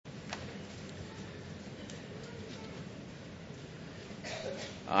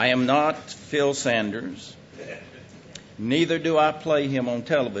I am not Phil Sanders. Neither do I play him on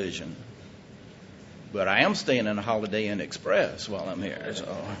television. But I am staying in a Holiday Inn Express while I'm here.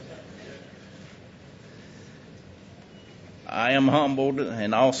 So I am humbled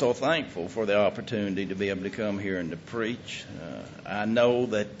and also thankful for the opportunity to be able to come here and to preach. I know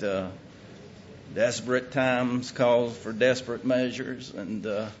that desperate times call for desperate measures,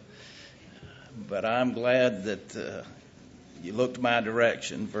 but I'm glad that you looked my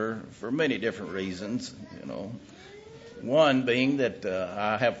direction for many different reasons. One being that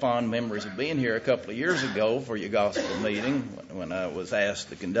I have fond memories of being here a couple of years ago for your gospel meeting when I was asked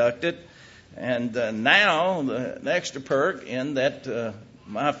to conduct it. And now the extra perk in that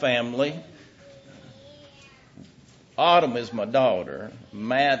my family, Autumn is my daughter,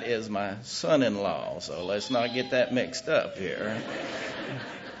 Matt is my son-in-law, so let's not get that mixed up here.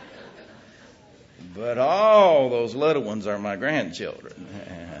 But all those little ones are my grandchildren.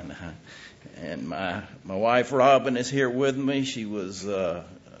 And my wife Robin is here with me. She was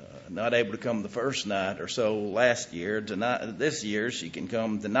not able to come the first night or so last year. This year she can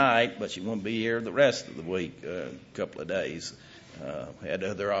come tonight, but she won't be here the rest of the week, a couple of days. Had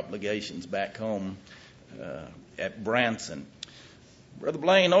other obligations back home at Branson. Brother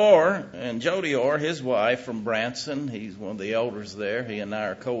Blaine Orr and Jody Orr, his wife from Branson, he's one of the elders there. He and I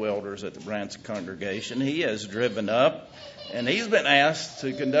are co-elders at the Branson congregation. He has driven up, and he's been asked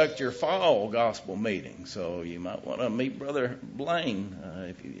to conduct your fall gospel meeting. So you might want to meet Brother Blaine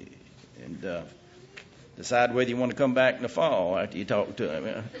and decide whether you want to come back in the fall after you talk to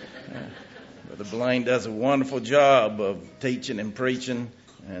him. Brother Blaine does a wonderful job of teaching and preaching,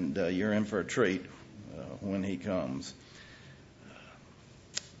 and you're in for a treat when he comes.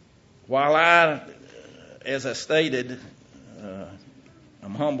 While I, as I stated,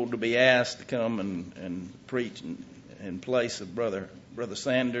 I'm humbled to be asked to come and preach in place of Brother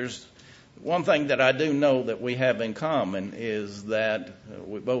Sanders. One thing that I do know that we have in common is that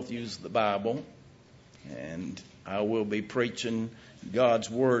we both use the Bible, and I will be preaching God's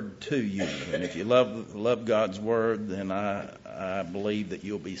Word to you. And if you love God's Word, then I believe that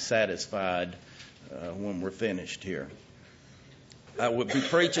you'll be satisfied when we're finished here. I would be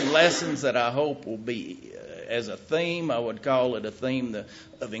preaching lessons that I hope will be, as a theme, I would call it a theme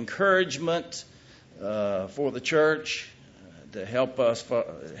of encouragement for the church, to help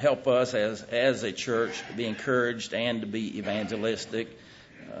us as a church to be encouraged and to be evangelistic,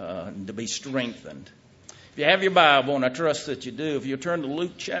 to be strengthened. If you have your Bible, and I trust that you do, if you turn to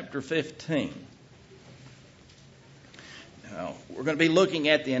Luke chapter 15. Now, we're going to be looking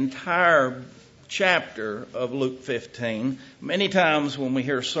at the entire chapter of Luke 15. Many times when we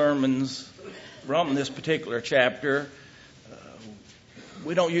hear sermons from this particular chapter,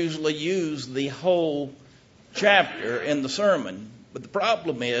 we don't usually use the whole chapter in the sermon. But the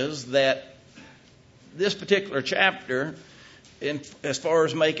problem is that this particular chapter, as far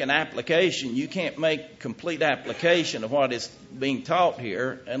as making application, you can't make complete application of what is being taught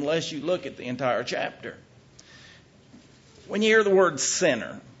here unless you look at the entire chapter. When you hear the word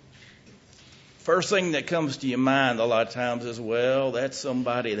sinner, first thing that comes to your mind a lot of times is, well, that's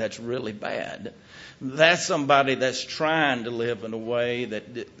somebody that's really bad. That's somebody that's trying to live in a way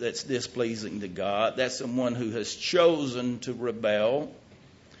that's displeasing to God. That's someone who has chosen to rebel.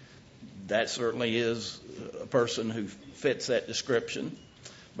 That certainly is a person who fits that description.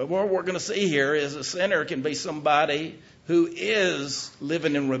 But what we're going to see here is a sinner can be somebody who is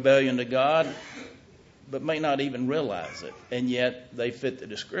living in rebellion to God, but may not even realize it. And yet they fit the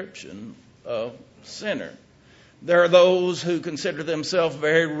description of sinner. There are those who consider themselves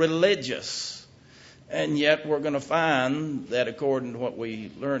very religious, and yet we're going to find that according to what we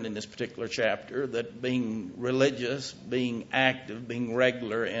learned in this particular chapter, that being religious, being active, being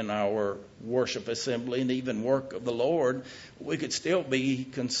regular in our worship assembly and even work of the Lord, we could still be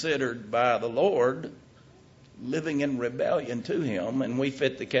considered by the Lord living in rebellion to Him, and we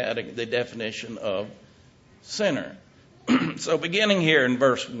fit the definition of sinner. So beginning here in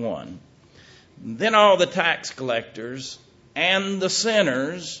verse 1. Then all the tax collectors and the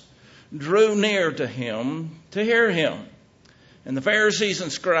sinners drew near to him to hear him. And the Pharisees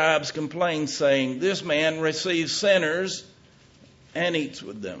and scribes complained, saying, "This man receives sinners and eats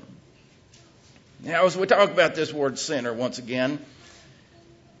with them." Now, as we talk about this word sinner once again,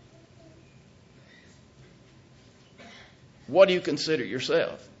 what do you consider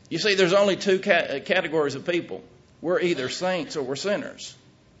yourself? You see, there's only two categories of people. We're either saints or we're sinners.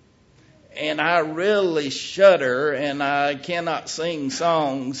 And I really shudder, and I cannot sing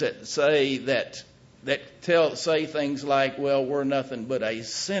songs that say that that say things like, well, we're nothing but a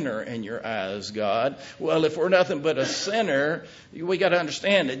sinner in your eyes, God. Well, if we're nothing but a sinner, we got to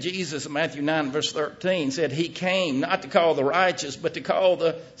understand that Jesus in Matthew 9 verse 13 said he came not to call the righteous, but to call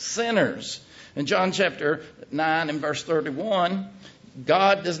the sinners. In John chapter 9 and verse 31,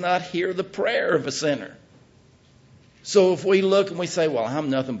 God does not hear the prayer of a sinner. So if we look and we say, well,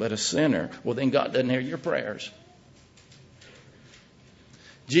 I'm nothing but a sinner, well, then God doesn't hear your prayers.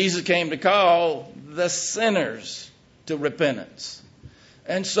 Jesus came to call the sinners to repentance.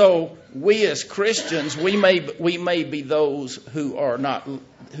 And so we as Christians, we may be those who are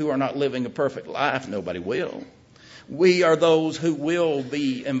not living a perfect life. Nobody will. We are those who will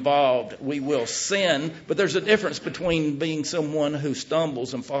be involved. We will sin. But there's a difference between being someone who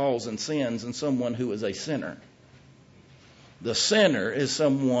stumbles and falls and sins and someone who is a sinner. The sinner is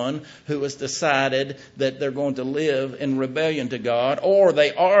someone who has decided that they're going to live in rebellion to God, or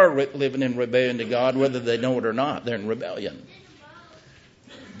they are living in rebellion to God, whether they know it or not. They're in rebellion.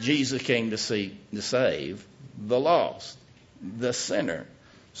 Jesus came to save the lost, the sinner.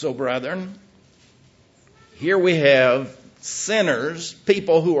 So, brethren, here we have sinners,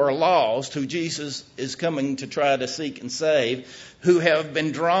 people who are lost, who Jesus is coming to try to seek and save, who have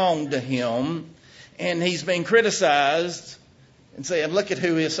been drawn to him, and he's been criticized and saying, look at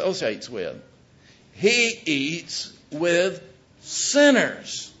who he associates with. He eats with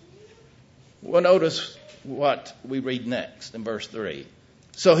sinners. Well, notice what we read next in verse 3.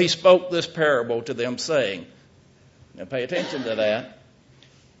 So he spoke this parable to them, saying, now pay attention to that.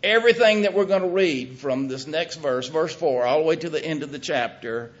 Everything that we're going to read from this next verse, verse 4, all the way to the end of the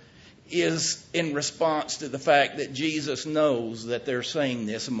chapter, is in response to the fact that Jesus knows that they're saying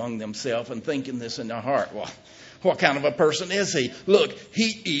this among themselves and thinking this in their heart. Well, what kind of a person is he? Look,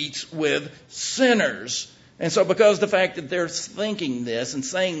 he eats with sinners. And so because the fact that they're thinking this and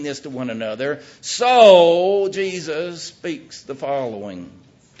saying this to one another, so Jesus speaks the following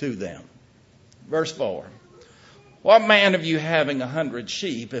to them. Verse 4. What man of you having 100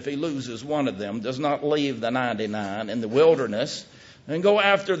 sheep, if he loses one of them, does not leave the 99 in the wilderness and go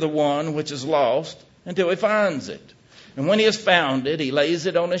after the one which is lost until he finds it? And when he has found it, he lays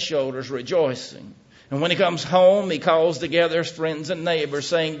it on his shoulders, rejoicing. And when he comes home, he calls together his friends and neighbors,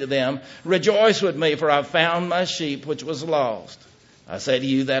 saying to them, rejoice with me, for I have found my sheep which was lost. I say to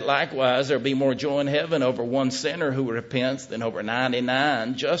you that likewise there will be more joy in heaven over one sinner who repents than over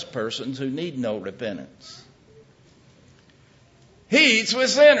 99 just persons who need no repentance. He eats with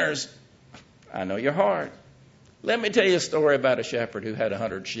sinners. I know your heart. Let me tell you a story about a shepherd who had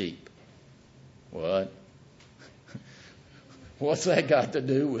 100 sheep. What? What's that got to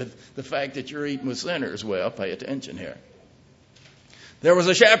do with the fact that you're eating with sinners? Well, pay attention here. There was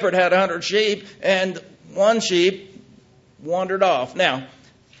a shepherd had 100 sheep, and one sheep wandered off. Now,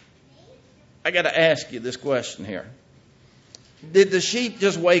 I got to ask you this question here. Did the sheep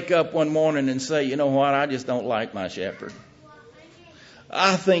just wake up one morning and say, you know what, I just don't like my shepherd?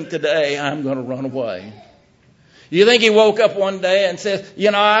 I think today I'm going to run away. You think he woke up one day and said,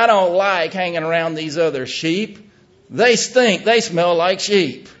 you know, I don't like hanging around these other sheep. They stink. They smell like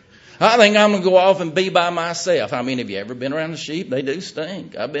sheep. I think I'm going to go off and be by myself. How many of you ever been around the sheep? They do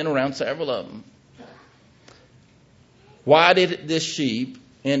stink. I've been around several of them. Why did this sheep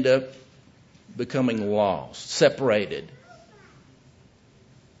end up becoming lost, separated?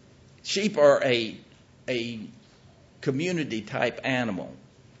 Sheep are a community type animal.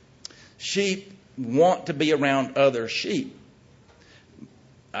 Sheep want to be around other sheep.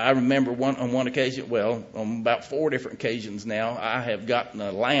 I remember on one occasion, on about 4 different occasions now, I have gotten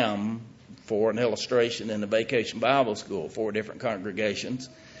a lamb for an illustration in the Vacation Bible School, 4 different congregations,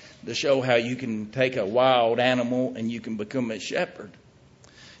 to show how you can take a wild animal and you can become a shepherd.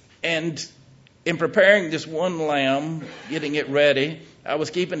 And in preparing this one lamb, getting it ready, I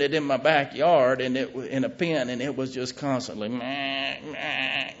was keeping it in my backyard and it in a pen, and it was just constantly, it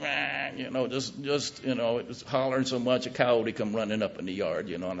was hollering so much a coyote come running up in the yard,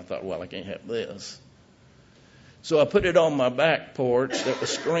 and I thought, well, I can't have this. So I put it on my back porch that was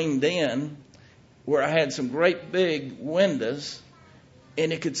screened in, where I had some great big windows,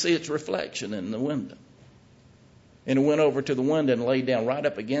 and it could see its reflection in the window. And it went over to the window and laid down right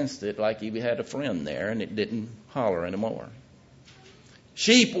up against it like he had a friend there, and it didn't holler anymore.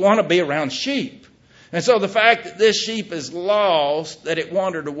 Sheep want to be around sheep. And so the fact that this sheep is lost, that it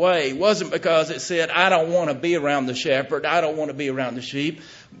wandered away, wasn't because it said, I don't want to be around the shepherd, I don't want to be around the sheep.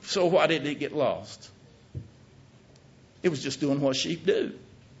 So why did it get lost? It was just doing what sheep do.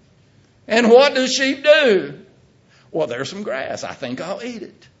 And what do sheep do? Well, there's some grass. I think I'll eat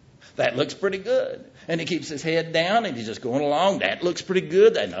it. That looks pretty good. And he keeps his head down and he's just going along. That looks pretty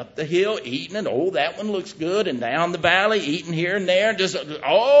good. Then up the hill, eating it. Oh, that one looks good. And down the valley, eating here and there. Just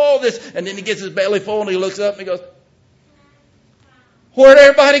all this. And then he gets his belly full and he looks up and he goes, where'd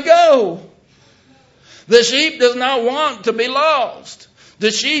everybody go? The sheep does not want to be lost.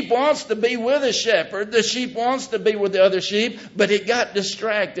 The sheep wants to be with a shepherd. The sheep wants to be with the other sheep. But it got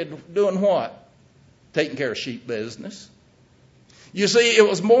distracted doing what? Taking care of sheep business. You see, it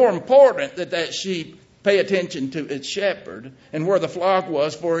was more important that sheep pay attention to its shepherd and where the flock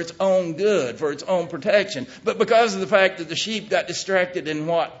was for its own good, for its own protection. But because of the fact that the sheep got distracted in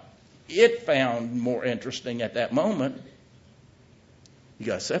what it found more interesting at that moment, he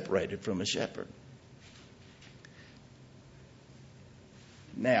got separated from his shepherd.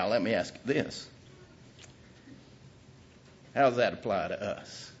 Now, let me ask you this. How does that apply to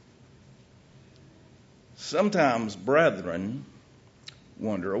us? Sometimes brethren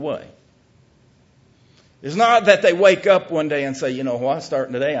wander away. It's not that they wake up one day and say, you know what,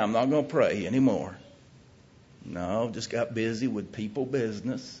 starting today, I'm not going to pray anymore. No, just got busy with people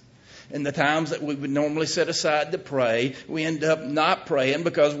business. And the times that we would normally set aside to pray, we end up not praying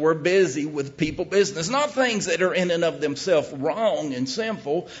because we're busy with people business. Not things that are in and of themselves wrong and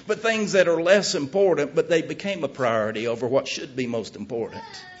sinful, but things that are less important, but they became a priority over what should be most important.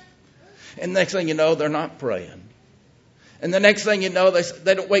 And next thing you know, they're not praying. And the next thing you know,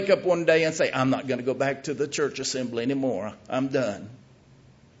 they don't wake up one day and say, I'm not going to go back to the church assembly anymore. I'm done.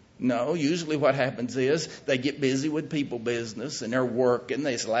 No, usually what happens is they get busy with people business and they're working.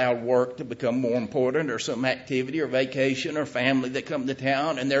 They allow work to become more important, or some activity or vacation or family that come to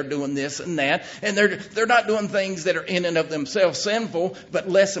town, and they're doing this and that. And they're not doing things that are in and of themselves sinful, but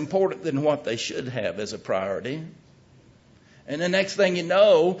less important than what they should have as a priority. And the next thing you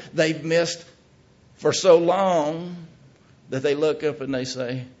know, they've missed for so long that they look up and they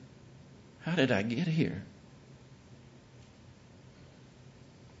say, how did I get here?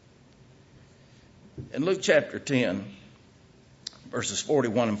 In Luke chapter 10, verses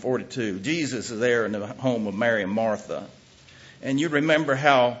 41 and 42, Jesus is there in the home of Mary and Martha. And you remember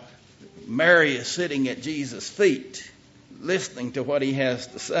how Mary is sitting at Jesus' feet, listening to what he has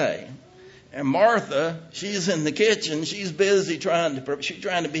to say. And Martha, she's in the kitchen. She's busy trying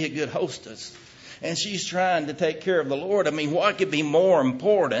to be a good hostess. And she's trying to take care of the Lord. I mean, what could be more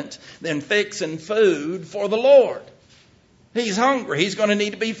important than fixing food for the Lord? He's hungry. He's going to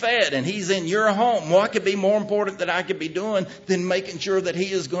need to be fed. And he's in your home. What could be more important that I could be doing than making sure that he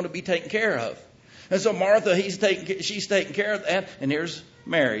is going to be taken care of? And so Martha, she's taking care of that. And here's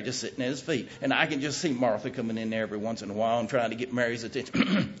Mary just sitting at his feet. And I can just see Martha coming in there every once in a while and trying to get Mary's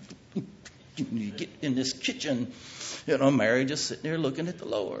attention. You get in this kitchen, Mary just sitting there looking at the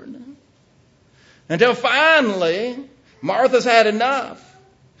Lord. Until finally, Martha's had enough.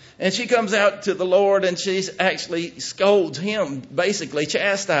 And she comes out to the Lord and she actually scolds him, basically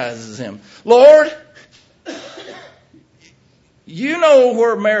chastises him. Lord, you know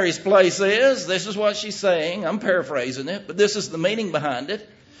where Mary's place is. This is what she's saying. I'm paraphrasing it, but this is the meaning behind it.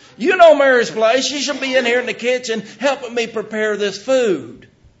 You know Mary's place. She should be in here in the kitchen helping me prepare this food.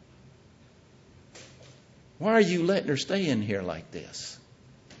 Why are you letting her stay in here like this?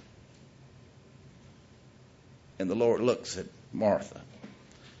 And the Lord looks at Martha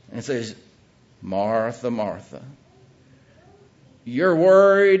and says, Martha, Martha, you're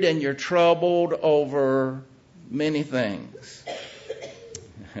worried and you're troubled over many things.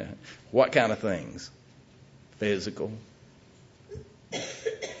 What kind of things? Physical,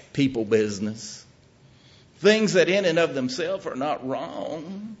 people business, things that in and of themselves are not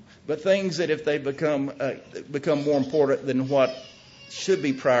wrong, but things that if they become more important than what should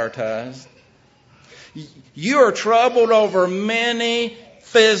be prioritized. You are troubled over many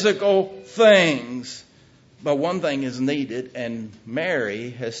physical things, but one thing is needed, and Mary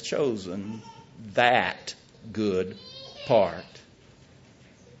has chosen that good part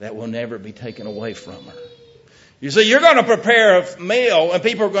that will never be taken away from her. You see, you're going to prepare a meal and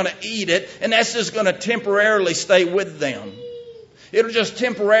people are going to eat it, and that's just going to temporarily stay with them. It'll just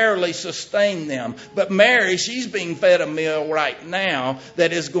temporarily sustain them. But Mary, she's being fed a meal right now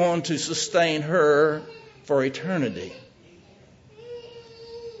that is going to sustain her for eternity.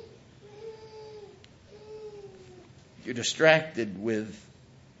 You're distracted with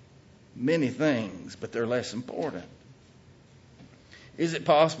many things, but they're less important. Is it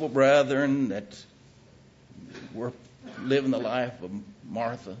possible, brethren, that we're living the life of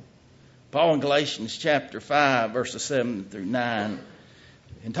Martha? Paul in Galatians chapter 5, verses 7 through 9,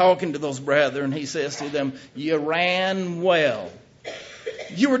 in talking to those brethren, he says to them, you ran well.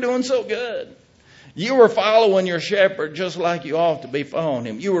 You were doing so good. You were following your shepherd just like you ought to be following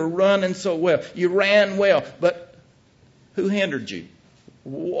him. You were running so well. You ran well. But who hindered you?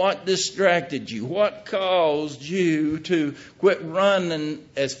 What distracted you? What caused you to quit running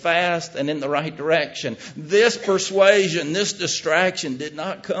as fast and in the right direction? This persuasion, this distraction did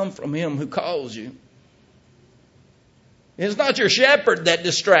not come from him who calls you. It's not your shepherd that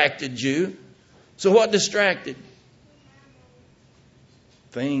distracted you. So what distracted?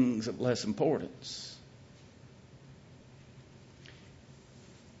 Things of less importance.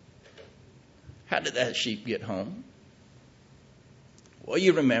 How did that sheep get home? Well,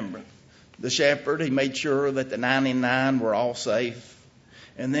 you remember, the shepherd, he made sure that the 99 were all safe.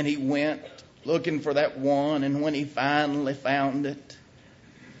 And then he went looking for that one. And when he finally found it,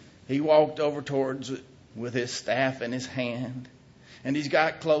 he walked over towards it with his staff in his hand. And he's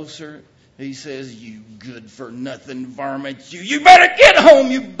got closer. He says, "You good-for-nothing varmint. You better get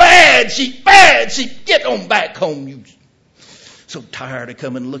home, you bad sheep. Get on back home. You so tired of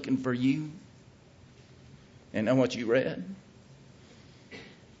coming looking for you." And know what you read?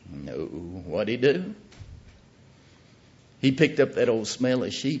 No. What'd he do? He picked up that old smelly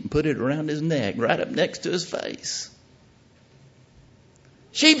sheep and put it around his neck, right up next to his face.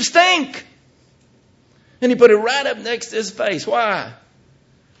 Sheep stink. And he put it right up next to his face. Why?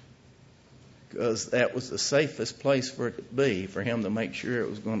 Because that was the safest place for it to be, for him to make sure it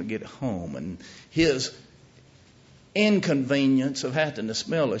was going to get home. And his inconvenience of having to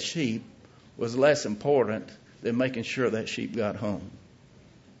smell a sheep was less important than making sure that sheep got home.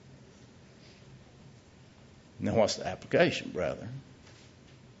 Now, what's the application, brother?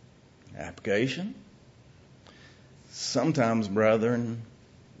 Application? Sometimes brethren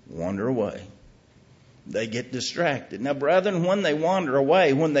wander away. They get distracted. Now, brethren, when they wander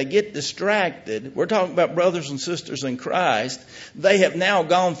away, when they get distracted, we're talking about brothers and sisters in Christ, they have now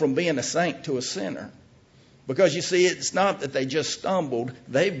gone from being a saint to a sinner. Because you see, it's not that they just stumbled,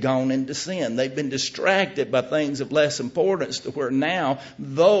 they've gone into sin. They've been distracted by things of less importance to where now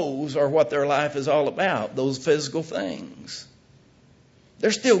those are what their life is all about, those physical things.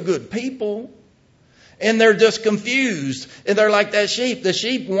 They're still good people. And they're just confused. And they're like that sheep. The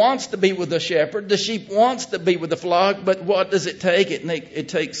sheep wants to be with the shepherd. The sheep wants to be with the flock. But what does it take? It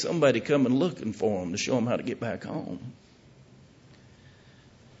takes somebody coming looking for them to show them how to get back home.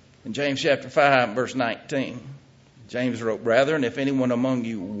 In James chapter 5, verse 19, James wrote, "Brethren, if anyone among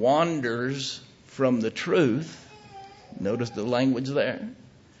you wanders from the truth," notice the language there.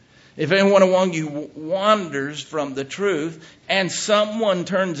 "If anyone among you wanders from the truth, and someone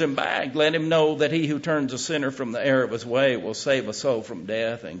turns him back, let him know that he who turns a sinner from the error of his way will save a soul from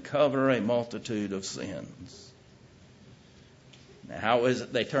death and cover a multitude of sins." Now, how is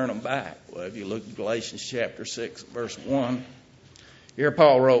it they turn them back? Well, if you look at Galatians chapter 6, verse 1, here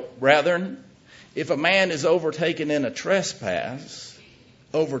Paul wrote, "Brethren, if a man is overtaken in a trespass,"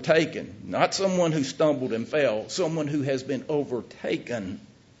 overtaken, not someone who stumbled and fell, someone who has been overtaken,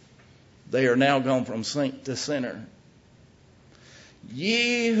 they are now gone from saint to sinner.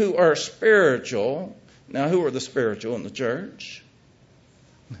 "Ye who are spiritual," now who are the spiritual in the church?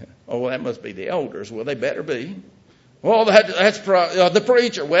 Oh, well, that must be the elders. Well, they better be. Well, that's the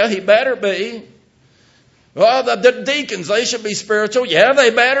preacher. Well, he better be. Well, the deacons, they should be spiritual. Yeah, they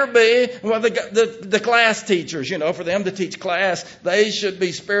better be. Well, the class teachers, for them to teach class, they should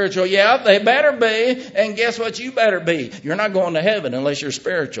be spiritual. Yeah, they better be. And guess what you better be? You're not going to heaven unless you're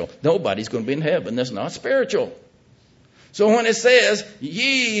spiritual. Nobody's going to be in heaven that's not spiritual. So when it says,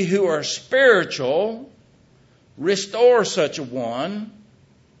 "Ye who are spiritual, restore such a one,"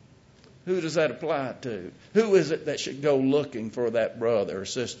 who does that apply to? Who is it that should go looking for that brother or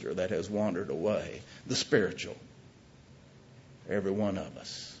sister that has wandered away? The spiritual. Every one of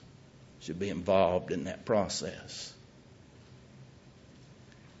us should be involved in that process.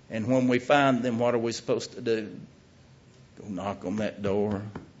 And when we find them, what are we supposed to do? Go knock on that door.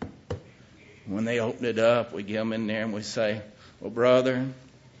 When they open it up, we get them in there and we say, "Well, brother,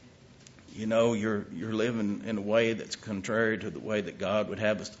 you're living in a way that's contrary to the way that God would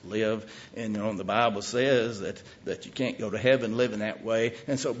have us to live. And the Bible says that you can't go to heaven living that way.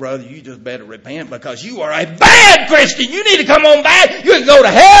 And so, brother, you just better repent because you are a bad Christian. You need to come on back. You can go to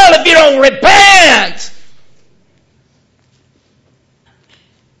hell if you don't repent."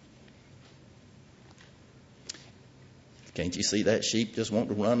 Can't you see that sheep just want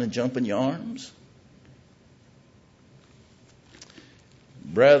to run and jump in your arms?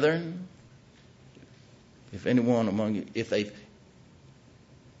 "Brethren, if anyone among you, if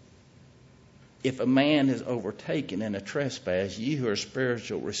a man is overtaken in a trespass, ye who are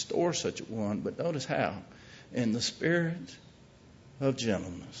spiritual, restore such a one." But notice how? "In the spirit of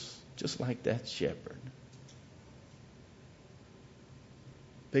gentleness." just like that shepherd.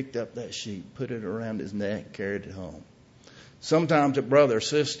 Picked up that sheep, put it around his neck, carried it home. Sometimes a brother or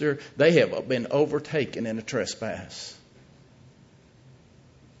sister, they have been overtaken in a trespass.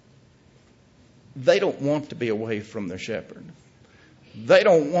 They don't want to be away from their shepherd. They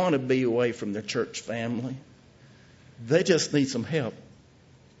don't want to be away from their church family. They just need some help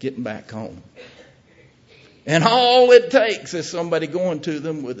getting back home. And all it takes is somebody going to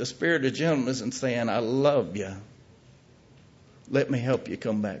them with a spirit of gentleness and saying, I love you. Let me help you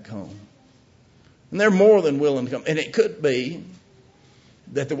come back home. And they're more than willing to come. And it could be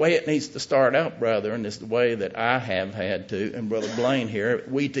that the way it needs to start out, brethren, is the way that I have had to, and Brother Blaine here,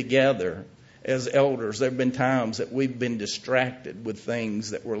 we together as elders, there have been times that we've been distracted with things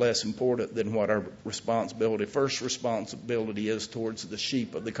that were less important than what our first responsibility is towards the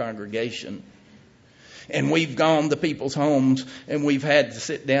sheep of the congregation. And we've gone to people's homes and we've had to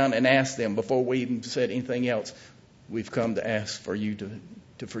sit down and ask them before we even said anything else. We've come to ask for you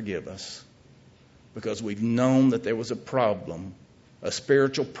to forgive us. Because we've known that there was a problem, a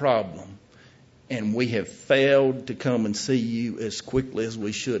spiritual problem, and we have failed to come and see you as quickly as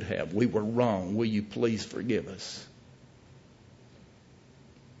we should have. We were wrong. Will you please forgive us?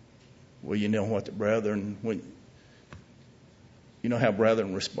 Well, you know what the brethren, you know how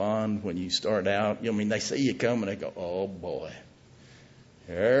brethren respond when you start out? I mean, they see you come and they go, oh boy.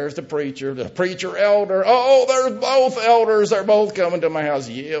 There's the preacher elder. Oh, there's both elders. They're both coming to my house.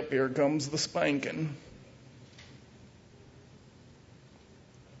 Yep, here comes the spanking.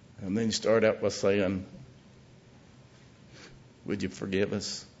 And then you start out by saying, would you forgive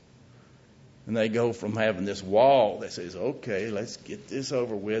us? And they go from having this wall that says, okay, let's get this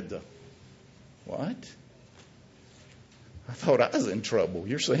over with. What? I thought I was in trouble.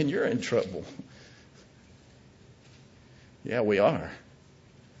 You're saying you're in trouble. Yeah, we are.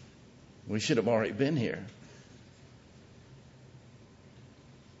 We should have already been here.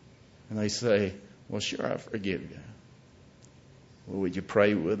 And they say, well, sure, I forgive you. Well, would you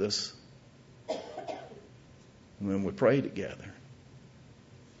pray with us? And then we pray together.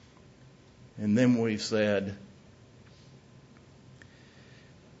 And then we've said,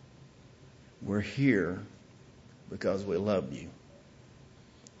 we're here because we love you.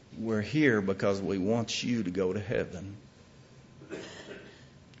 We're here because we want you to go to heaven.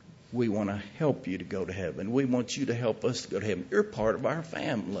 We want to help you to go to heaven. We want you to help us to go to heaven. You're part of our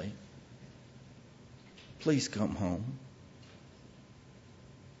family. Please come home.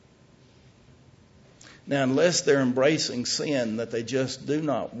 Now, unless they're embracing sin that they just do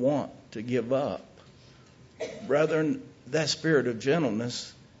not want to give up, brethren, that spirit of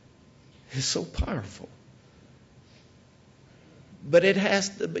gentleness is so powerful. But it has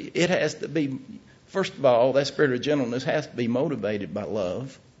to be, first of all, that spirit of gentleness has to be motivated by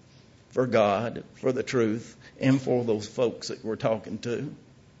love for God, for the truth, and for those folks that we're talking to.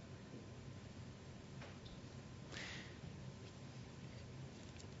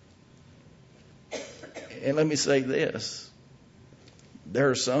 And let me say this.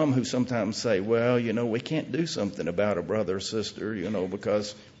 There are some who sometimes say, well, we can't do something about a brother or sister,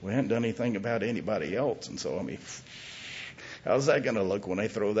 because we haven't done anything about anybody else. And so, how's that going to look when they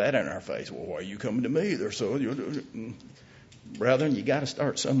throw that in our face? Well, why are you coming to me? They're so... Brethren, you got to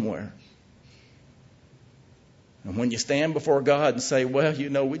start somewhere. And when you stand before God and say, well,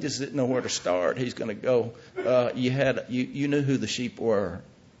 we just didn't know where to start, He's going to go, you knew who the sheep were.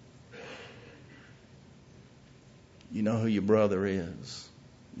 You know who your brother is,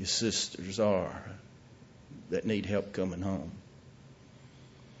 your sisters are, that need help coming home.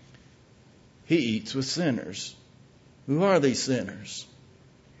 He eats with sinners. Who are these sinners?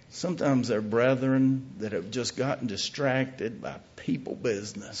 Sometimes they're brethren that have just gotten distracted by people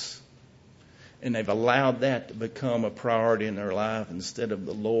business. And they've allowed that to become a priority in their life instead of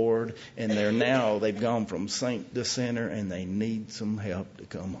the Lord. And they've gone from saint to sinner, and they need some help to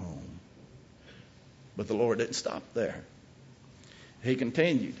come home. But the Lord didn't stop there. He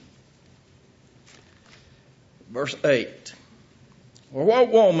continued. Verse 8. Or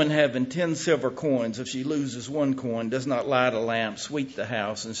what woman having 10 silver coins, if she loses one coin, does not light a lamp, sweep the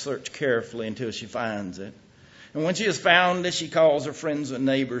house, and search carefully until she finds it? And when she has found it, she calls her friends and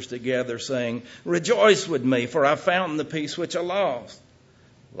neighbors together, saying, rejoice with me, for I found the piece which I lost.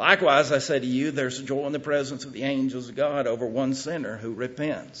 Likewise, I say to you, there's joy in the presence of the angels of God over one sinner who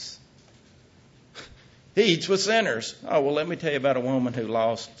repents. He eats with sinners. Oh, well, let me tell you about a woman who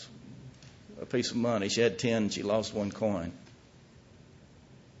lost a piece of money. She had 10, she lost one coin.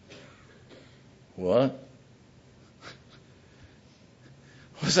 What?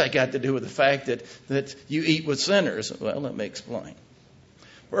 What's that got to do with the fact that you eat with sinners? Well, let me explain.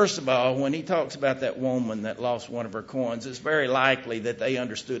 First of all, when he talks about that woman that lost one of her coins, it's very likely that they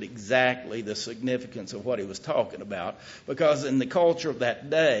understood exactly the significance of what he was talking about. Because in the culture of that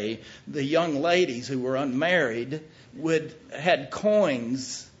day, the young ladies who were unmarried had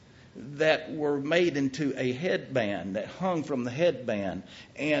coins that were made into a headband that hung from the headband.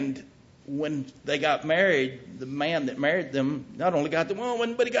 And when they got married, the man that married them not only got the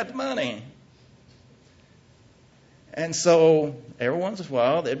woman, but he got the money. And so every once in a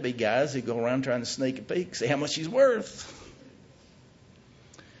while, there'd be guys who'd go around trying to sneak a peek, see how much she's worth.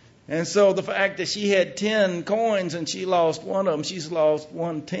 And so the fact that she had 10 coins and she lost one of them, she's lost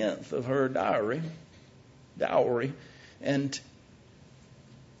 1/10 of her dowry. And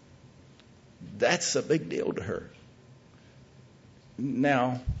that's a big deal to her.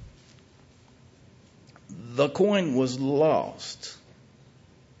 Now, the coin was lost.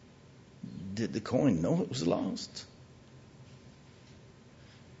 Did the coin know it was lost?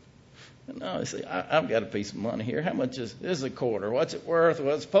 No, you see, I've got a piece of money here. How much is this? A quarter. What's it worth?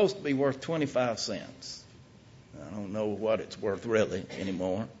 Well, it's supposed to be worth 25 cents. I don't know what it's worth really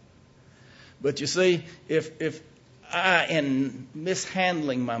anymore. But you see, if I am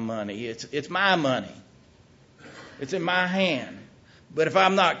mishandling my money, it's my money. It's in my hand. But if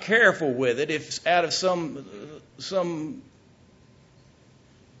I'm not careful with it, if it's out of some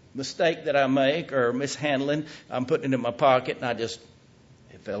mistake that I make or mishandling, I'm putting it in my pocket and it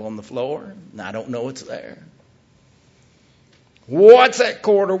fell on the floor and I don't know it's there. What's that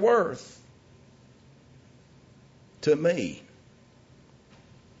quarter worth to me?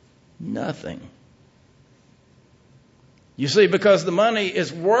 Nothing. You see, because the money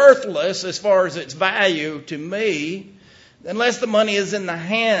is worthless as far as its value to me, unless the money is in the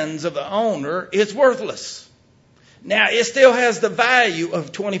hands of the owner, it's worthless. Now, it still has the value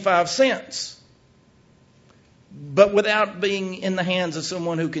of 25 cents. But without being in the hands of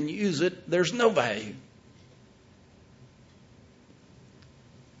someone who can use it, there's no value.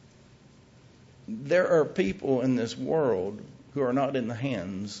 There are people in this world who are not in the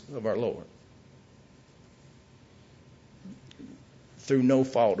hands of our Lord, through no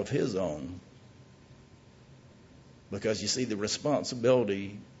fault of his own. Because you see, the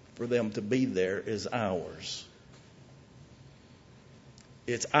responsibility for them to be there is ours.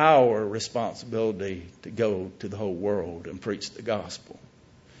 It's our responsibility to go to the whole world and preach the gospel.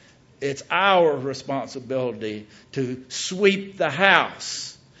 It's our responsibility to sweep the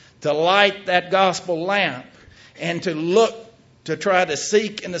house, to light that gospel lamp, and to look to try to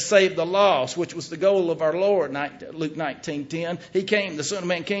seek and to save the lost, which was the goal of our Lord. Luke 19:10. He came, the Son of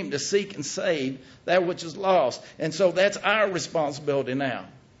Man came to seek and save that which is lost. And so that's our responsibility now.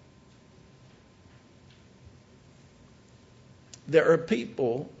 There are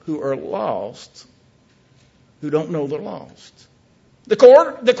people who are lost who don't know they're lost. The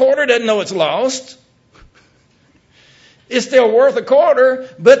quarter doesn't know it's lost. It's still worth a quarter,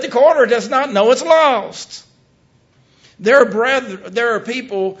 but the quarter does not know it's lost. There are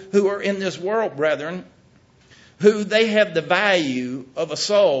people who are in this world, brethren, who they have the value of a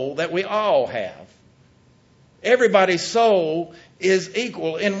soul that we all have. Everybody's soul is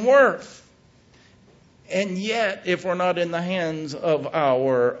equal in worth. And yet, if we're not in the hands of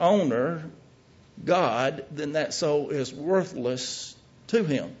our owner, God, then that soul is worthless to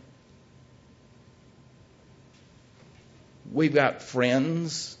him. We've got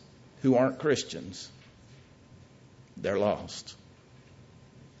friends who aren't Christians. They're lost.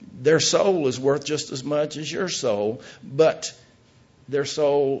 Their soul is worth just as much as your soul, but their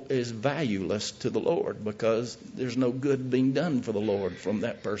soul is valueless to the Lord because there's no good being done for the Lord from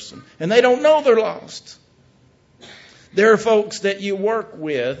that person. And they don't know they're lost. There are folks that you work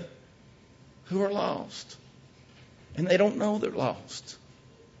with who are lost, and they don't know they're lost.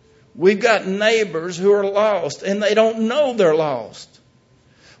 We've got neighbors who are lost, and they don't know they're lost.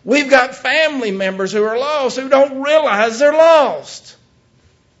 We've got family members who are lost who don't realize they're lost.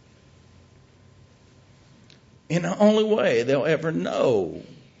 And the only way they'll ever know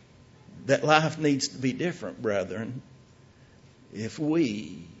that life needs to be different, brethren, if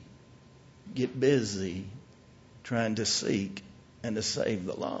we get busy trying to seek and to save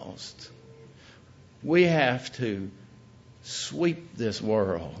the lost. We have to sweep this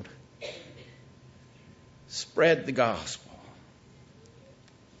world, spread the gospel.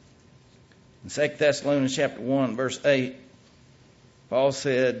 In 2 Thessalonians chapter 1, verse 8, Paul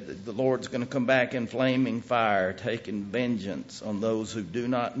said that the Lord's going to come back in flaming fire, taking vengeance on those who do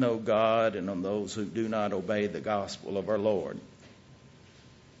not know God and on those who do not obey the gospel of our Lord.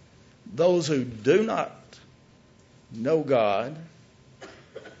 Those who do not know God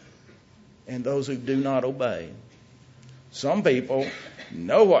and those who do not obey Some people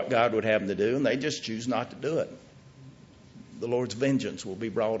know what God would have them to do, and they just choose not to do it. The Lord's vengeance will be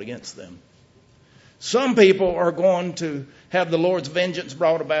brought against them. Some people are going to have the Lord's vengeance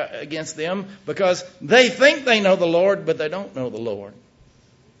brought about against them because they think they know the Lord, but they don't know the Lord.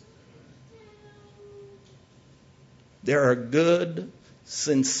 There are good,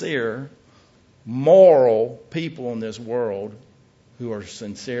 sincere, moral people in this world who are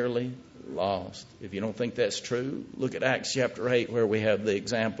sincerely lost. If you don't think that's true, look at Acts chapter 8, where we have the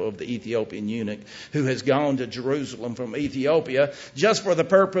example of the Ethiopian eunuch who has gone to Jerusalem from Ethiopia just for the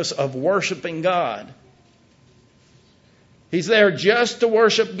purpose of worshiping God. He's there just to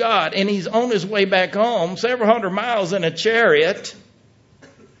worship God, and he's on his way back home, several hundred miles in a chariot,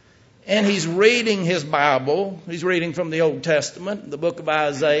 and he's reading his Bible. He's reading from the Old Testament, the book of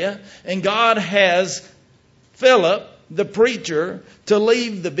Isaiah, and God has Philip, the preacher, to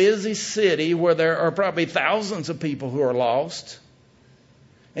leave the busy city where there are probably thousands of people who are lost.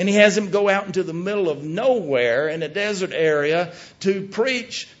 And he has him go out into the middle of nowhere in a desert area to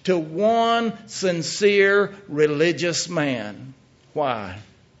preach to one sincere religious man. Why?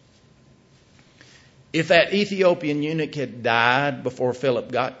 If that Ethiopian eunuch had died before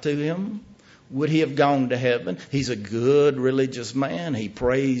Philip got to him, would he have gone to heaven? He's a good religious man. He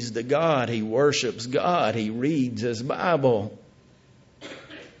prays to God. He worships God. He reads his Bible.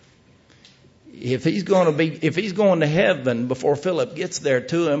 If he's going to heaven before Philip gets there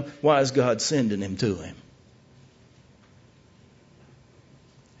to him, why is God sending him to him?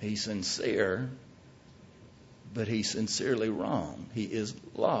 He's sincere, but he's sincerely wrong. He is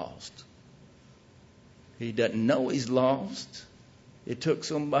lost. He doesn't know he's lost. It took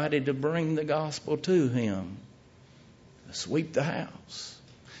somebody to bring the gospel to him, to sweep the house.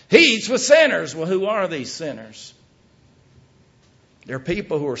 He eats with sinners. Well, who are these sinners? They're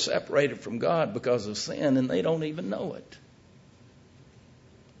people who are separated from God because of sin, and they don't even know it.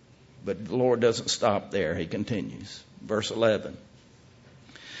 But the Lord doesn't stop there. He continues. Verse 11.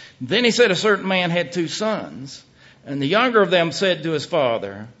 Then he said, a certain man had 2 sons, and the younger of them said to his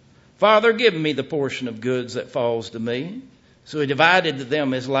father, Father, give me the portion of goods that falls to me. So he divided to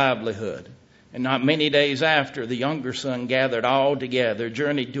them his livelihood. And not many days after, the younger son gathered all together,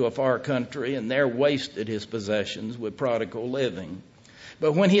 journeyed to a far country, and there wasted his possessions with prodigal living.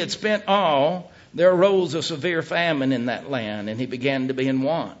 But when he had spent all, there arose a severe famine in that land, and he began to be in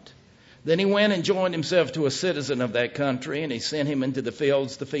want. Then he went and joined himself to a citizen of that country, and he sent him into the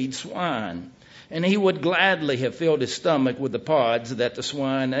fields to feed swine. And he would gladly have filled his stomach with the pods that the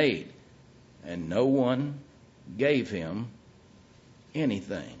swine ate. And no one gave him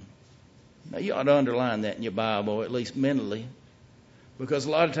anything. Now you ought to underline that in your Bible, at least mentally. Because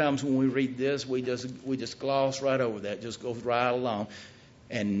a lot of times when we read this, we just gloss right over that. It just goes right along.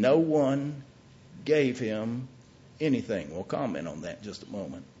 And no one gave him anything. We'll comment on that in just a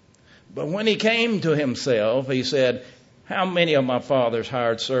moment. But when he came to himself, he said, how many of my father's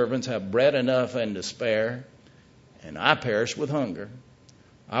hired servants have bread enough and to spare, and I perish with hunger?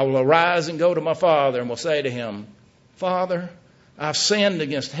 I will arise and go to my father and will say to him, Father, I've sinned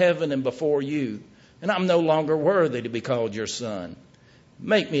against heaven and before you, and I'm no longer worthy to be called your son.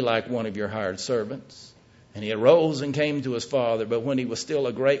 Make me like one of your hired servants. And he arose and came to his father, but when he was still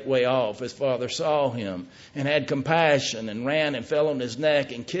a great way off, his father saw him and had compassion and ran and fell on his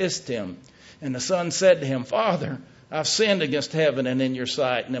neck and kissed him. And the son said to him, Father, I've sinned against heaven and in your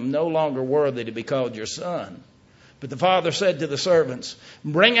sight, and am no longer worthy to be called your son. But the father said to the servants,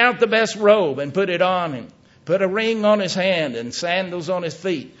 bring out the best robe and put it on him. Put a ring on his hand and sandals on his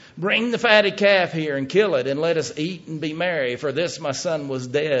feet. Bring the fatted calf here and kill it, and let us eat and be merry. For this my son was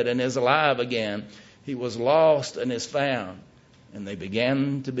dead and is alive again. He was lost and is found. And they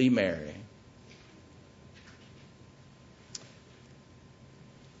began to be merry.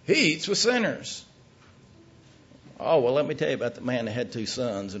 He eats with sinners. Oh, well, let me tell you about the man that had 2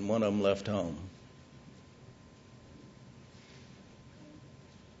 sons and one of them left home.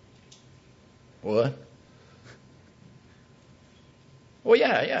 What? Well,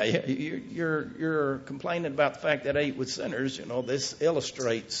 yeah. You're complaining about the fact that I ate with sinners. You know, this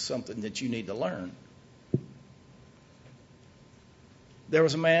illustrates something that you need to learn. There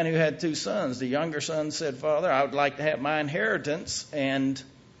was a man who had 2 sons. The younger son said, Father, I would like to have my inheritance. And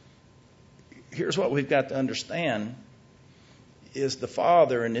here's what we've got to understand is the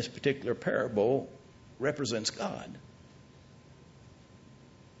father in this particular parable represents God.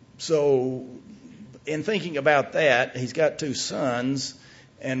 So in thinking about that, he's got 2 sons,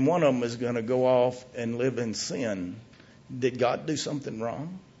 and one of them is going to go off and live in sin. Did God do something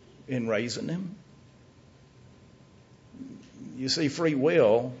wrong in raising him? You see, free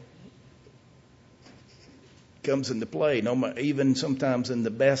will comes into play. Even sometimes in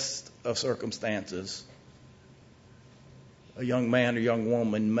the best of circumstances, a young man or young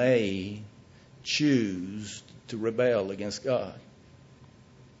woman may choose to rebel against God.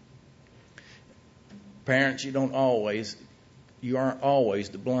 Parents, you aren't always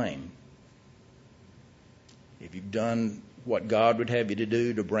to blame. If you've done what God would have you to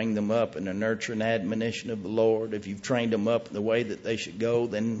do to bring them up in the nurture and admonition of the Lord, if you've trained them up in the way that they should go,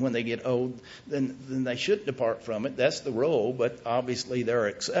 then when they get old, then they shouldn't depart from it. That's the rule, but obviously there are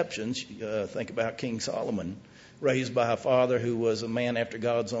exceptions. Think about King Solomon, raised by a father who was a man after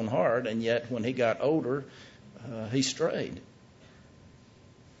God's own heart, and yet when he got older, he strayed.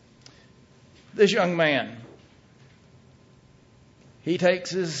 This young man, he takes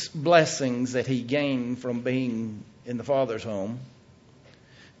his blessings that he gained from being in the Father's home,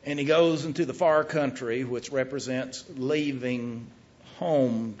 and he goes into the far country, which represents leaving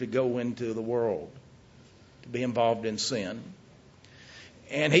home to go into the world, to be involved in sin.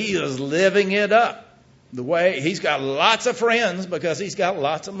 And he is living it up. The way he's got lots of friends because he's got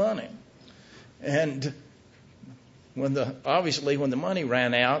lots of money. And when the money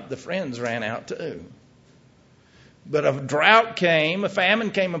ran out, the friends ran out too. But a drought came, a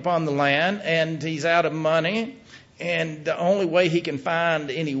famine came upon the land, and he's out of money. And the only way he can find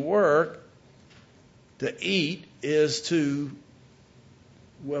any work to eat is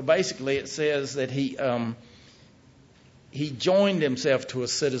basically it says that he joined himself to a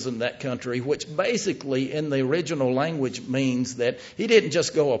citizen of that country, which basically in the original language means that he didn't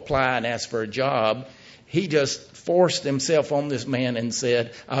just go apply and ask for a job. He just forced himself on this man and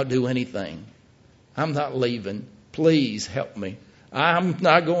said, I'll do anything. I'm not leaving. Please help me. I'm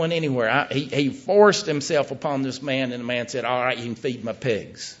not going anywhere. He forced himself upon this man, and the man said, all right, you can feed my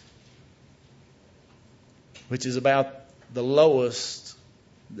pigs. Which is about the lowest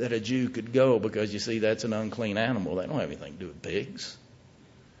that a Jew could go, because you see, that's an unclean animal. They don't have anything to do with pigs.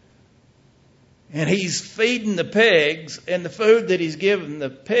 And he's feeding the pigs, and the food that he's giving the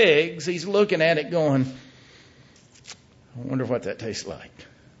pigs, he's looking at it going, I wonder what that tastes like.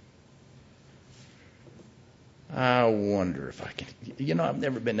 I wonder if I can. I've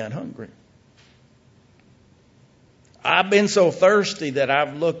never been that hungry. I've been so thirsty that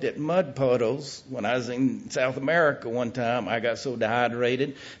I've looked at mud puddles. When I was in South America one time, I got so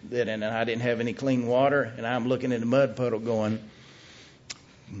dehydrated and I didn't have any clean water, and I'm looking at a mud puddle going,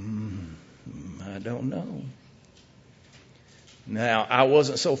 I don't know. Now, I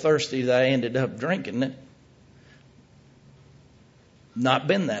wasn't so thirsty that I ended up drinking it. Not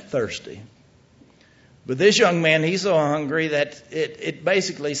been that thirsty. But this young man, he's so hungry that it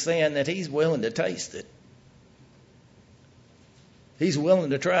basically saying that he's willing to taste it. He's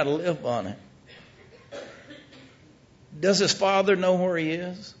willing to try to live on it. Does his father know where he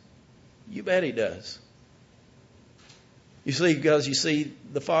is? You bet he does. Because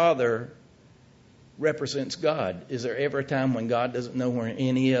the father represents God. Is there ever a time when God doesn't know where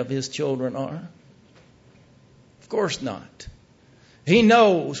any of his children are? Of course not. He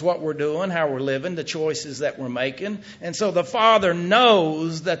knows what we're doing, how we're living, the choices that we're making. And so the Father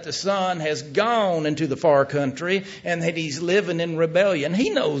knows that the Son has gone into the far country and that he's living in rebellion. He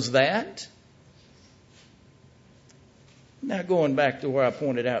knows that. Now going back to where I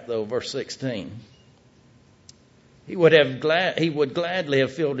pointed out, though, verse 16. He would gladly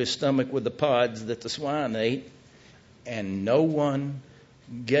have filled his stomach with the pods that the swine ate, and no one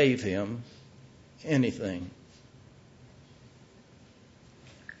gave him anything.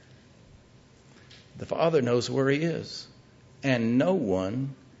 The Father knows where he is, and no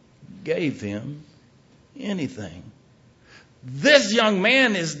one gave him anything. This young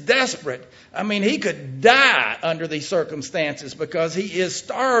man is desperate. I mean, he could die under these circumstances because he is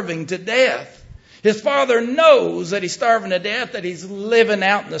starving to death. His father knows that he's starving to death, that he's living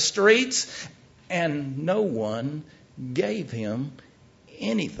out in the streets, and no one gave him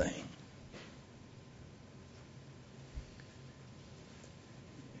anything.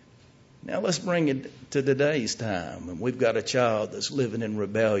 Now let's bring it to today's time. And we've got a child that's living in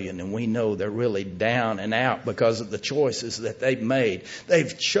rebellion, and we know they're really down and out because of the choices that they've made.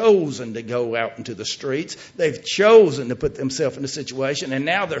 They've chosen to go out into the streets. They've chosen to put themselves in a situation, and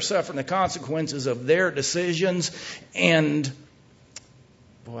now they're suffering the consequences of their decisions. And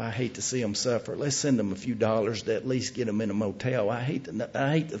boy, I hate to see them suffer. Let's send them a few dollars to at least get them in a motel. I hate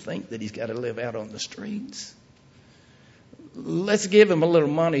to think that he's got to live out on the streets. Let's give him a little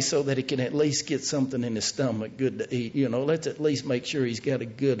money so that he can at least get something in his stomach good to eat. Let's at least make sure he's got a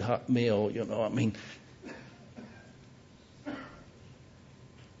good hot meal.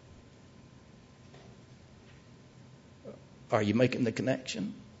 Are you making the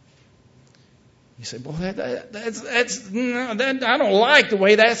connection? You say, well, I don't like the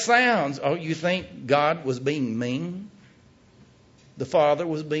way that sounds. Oh, you think God was being mean? The Father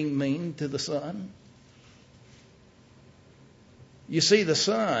was being mean to the Son? You see, the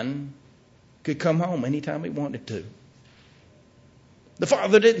Son could come home anytime he wanted to. The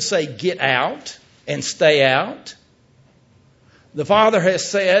Father didn't say, get out and stay out. The Father has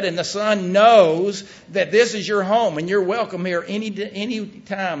said, and the Son knows that this is your home and you're welcome here any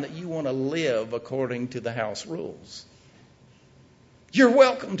time that you want to live according to the house rules. You're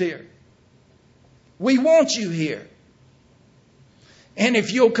welcomed here. We want you here. And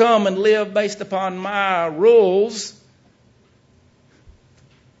if you'll come and live based upon my rules,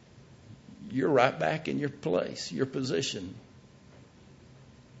 you're right back in your place, your position.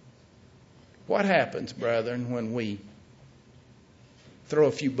 What happens, brethren, when we throw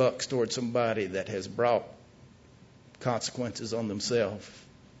a few bucks towards somebody that has brought consequences on themselves?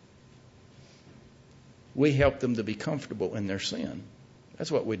 We help them to be comfortable in their sin. That's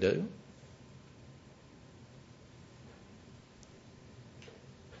what we do.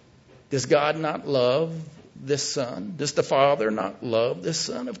 Does God not love this Son? Does the Father not love this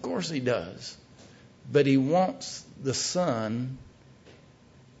Son? Of course He does. But He wants the Son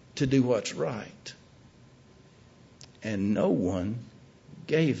to do what's right. And no one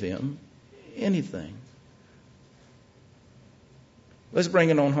gave Him anything. Let's bring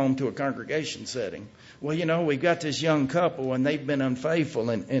it on home to a congregation setting. Well, we've got this young couple and they've been unfaithful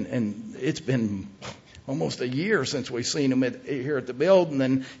and it's been almost a year since we've seen them here at the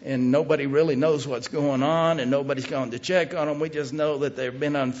building and nobody really knows what's going on and nobody's gone to check on them. We just know that they've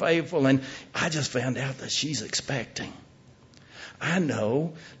been unfaithful and I just found out that she's expecting. I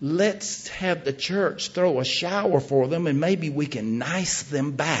know. Let's have the church throw a shower for them and maybe we can nice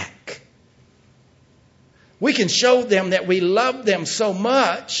them back. We can show them that we love them so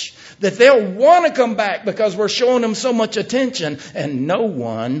much that they'll want to come back because we're showing them so much attention, and no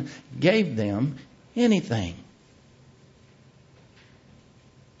one gave them anything.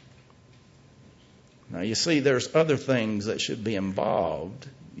 Now, you see, there's other things that should be involved.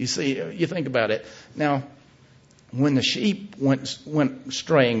 You see, you think about it. Now, when the sheep went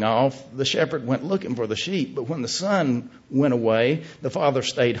straying off, the shepherd went looking for the sheep. But when the son went away, the father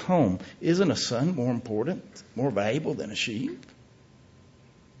stayed home. Isn't a son more important, more valuable than a sheep?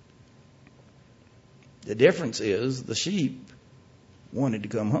 The difference is the sheep wanted to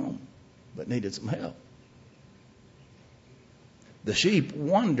come home, but needed some help. The sheep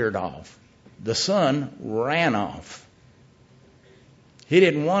wandered off. The son ran off. He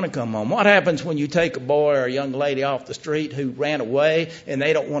didn't want to come home. What happens when you take a boy or a young lady off the street who ran away and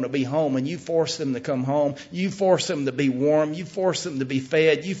they don't want to be home and you force them to come home? You force them to be warm. You force them to be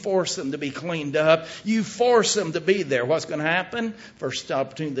fed. You force them to be cleaned up. You force them to be there. What's going to happen? First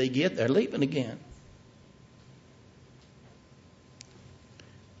opportunity they get, they're leaving again.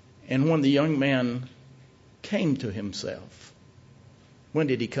 And when the young man came to himself, when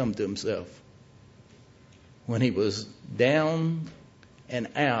did he come to himself? When he was down and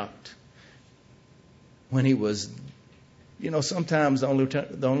out, when he was, sometimes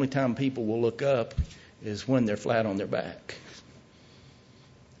the only time people will look up is when they're flat on their back.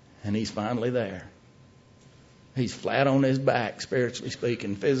 And he's finally there. He's flat on his back, spiritually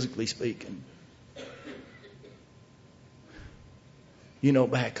speaking, physically speaking.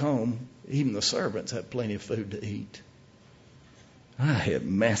 Back home, even the servants have plenty of food to eat. I have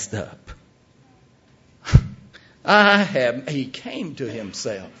messed up. He came to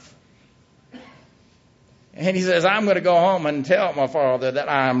himself. And he says, I'm going to go home and tell my father that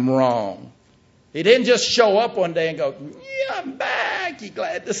I'm wrong. He didn't just show up one day and go, yeah, I'm back. You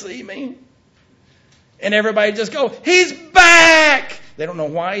glad to see me? And everybody just go, he's back. They don't know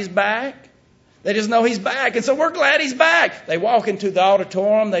why he's back. They just know he's back. And so we're glad he's back. They walk into the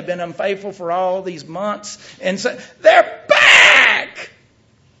auditorium. They've been unfaithful for all these months. And so they're back.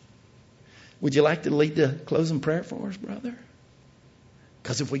 Would you like to lead the closing prayer for us, brother?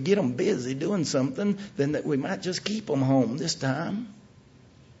 Because if we get them busy doing something, then we might just keep them home this time.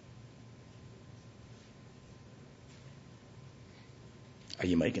 Are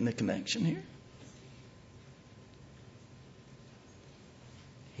you making the connection here?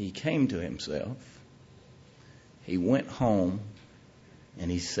 He came to himself. He went home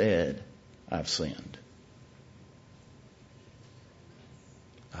and he said, I've sinned.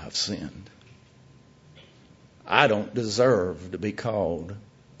 I've sinned. I don't deserve to be called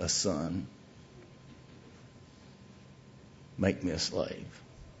a son. Make me a slave.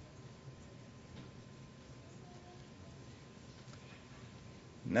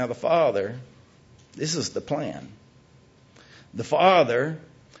 Now the Father, this is the plan. The Father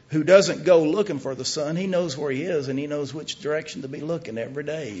who doesn't go looking for the sun. He knows where he is, and he knows which direction to be looking every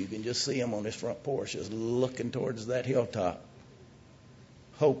day. You can just see him on his front porch just looking towards that hilltop,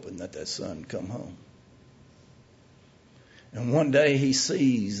 hoping that sun come home. And one day he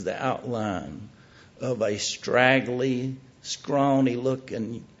sees the outline of a straggly,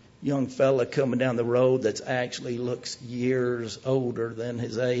 scrawny-looking young fella coming down the road that actually looks years older than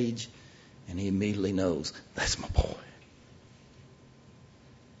his age, and he immediately knows, that's my boy.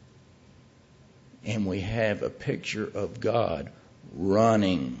 And we have a picture of God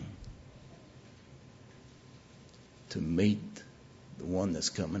running to meet the one that's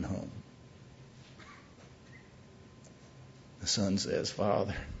coming home. The son says,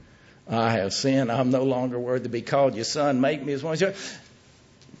 Father, I have sinned. I'm no longer worthy to be called your son. Make me as one of your.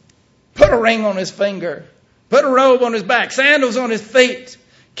 Put a ring on his finger. Put a robe on his back. Sandals on his feet.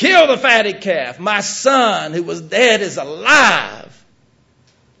 Kill the fatted calf. My son who was dead is alive.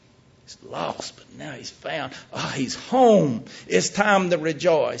 He's lost, but now he's found. Oh, he's home. It's time to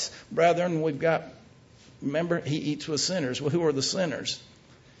rejoice. Brethren, remember, he eats with sinners. Well, who are the sinners?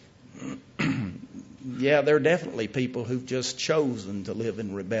 Yeah, they're definitely people who've just chosen to live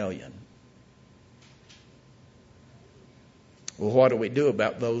in rebellion. Well, what do we do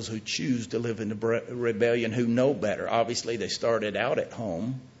about those who choose to live in rebellion, who know better? Obviously, they started out at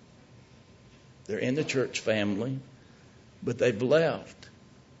home. They're in the church family, but they've left.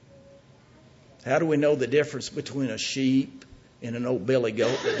 How do we know the difference between a sheep and an old billy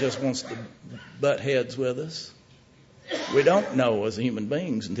goat that just wants to butt heads with us? We don't know as human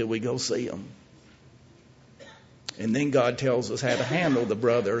beings until we go see them. And then God tells us how to handle the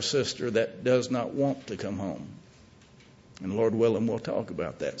brother or sister that does not want to come home. And Lord willing, we'll talk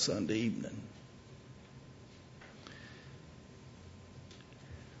about that Sunday evening.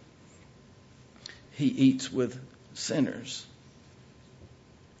 He eats with sinners.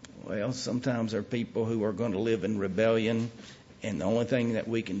 Well, sometimes there are people who are going to live in rebellion, and the only thing that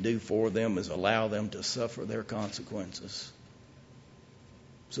we can do for them is allow them to suffer their consequences.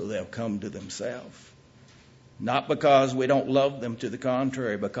 So they'll come to themselves. Not because we don't love them, to the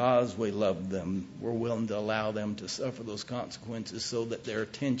contrary, because we love them, we're willing to allow them to suffer those consequences so that their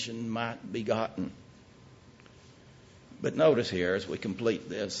attention might be gotten. But notice here, as we complete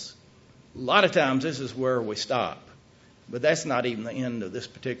this, a lot of times this is where we stop. But that's not even the end of this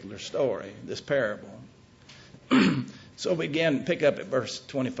particular story, this parable. So we again pick up at verse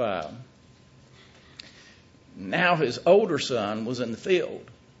 25. Now his older son was in the field.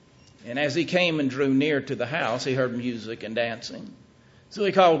 And as he came and drew near to the house, he heard music and dancing. So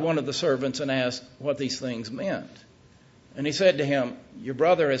he called one of the servants and asked what these things meant. And he said to him, your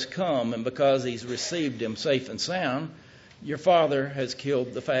brother has come, and because he's received him safe and sound, your father has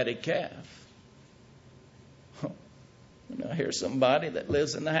killed the fatted calf. Now, here's somebody that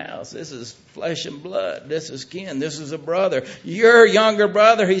lives in the house. This is flesh and blood. This is kin. This is a brother. Your younger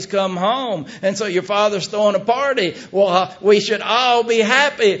brother, he's come home. And so your father's throwing a party. Well, we should all be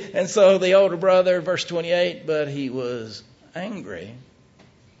happy. And so the older brother, verse 28, but he was angry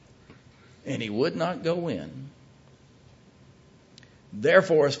and he would not go in.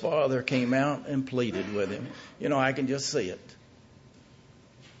 Therefore, his father came out and pleaded with him. I can just see it.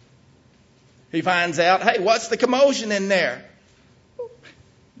 He finds out, hey, what's the commotion in there?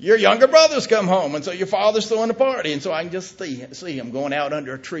 Your younger brother's come home, and so your father's throwing a party. And so I can just see him going out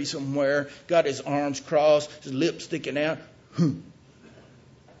under a tree somewhere, got his arms crossed, his lips sticking out.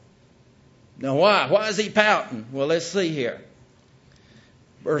 Now why? Why is he pouting? Well, let's see here.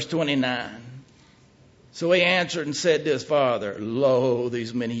 Verse 29. So he answered and said to his father, lo,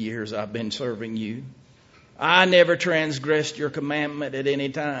 these many years I've been serving you. I never transgressed your commandment at any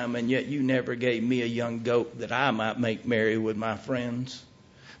time, and yet you never gave me a young goat that I might make merry with my friends.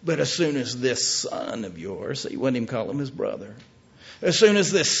 But as soon as this son of yours, he wouldn't even call him his brother. As soon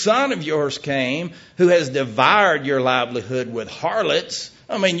as this son of yours came, who has devoured your livelihood with harlots.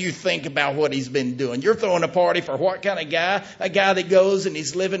 You think about what he's been doing. You're throwing a party for what kind of guy? A guy that goes and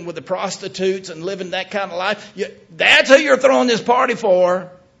he's living with the prostitutes and living that kind of life. That's who you're throwing this party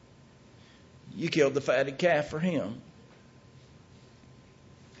for. You killed the fatted calf for him.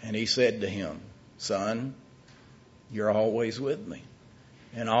 And he said to him, son, you're always with me,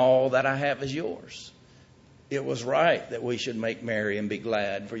 and all that I have is yours. It was right that we should make merry and be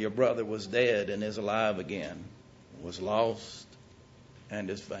glad, for your brother was dead and is alive again, was lost and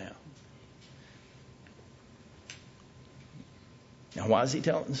is found. Now, why is he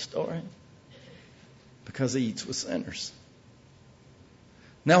telling the story? Because he eats with sinners.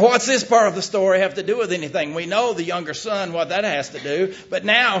 Now, what's this part of the story have to do with anything? We know the younger son, what that has to do. But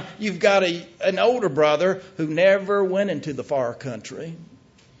now you've got an older brother who never went into the far country.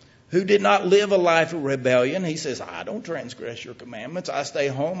 who did not live a life of rebellion. He says, I don't transgress your commandments. I stay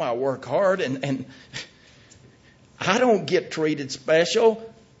home. I work hard. And I don't get treated special.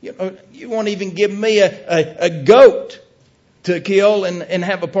 You won't even give me a goat to kill and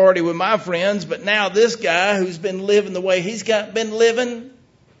have a party with my friends. But now this guy who's been living the way he's been living,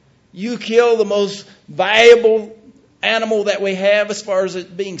 you kill the most valuable animal that we have as far as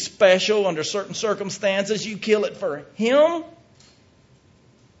it being special under certain circumstances. You kill it for him?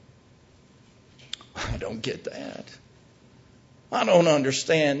 I don't get that. I don't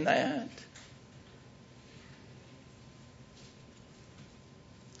understand that.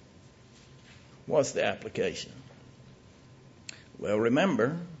 What's the application? Well,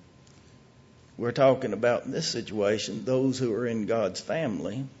 remember, we're talking about in this situation those who are in God's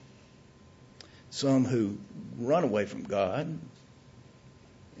family, some who run away from God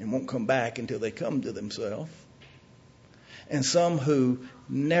and won't come back until they come to themselves, and some who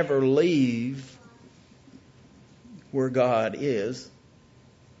never leave where God is,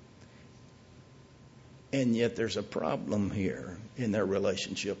 and yet there's a problem here in their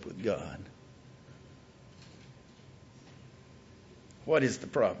relationship with God. What is the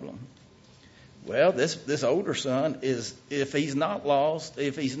problem? Well, this older son is, if he's not lost,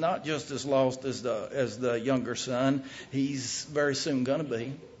 if he's not just as lost as the younger son, he's very soon going to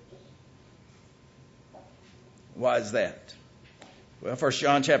be. Why is that? Well, 1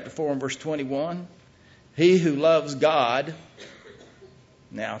 John chapter 4 and verse 21. He who loves God,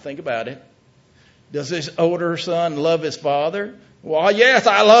 now think about it. Does this older son love his father? Well, yes,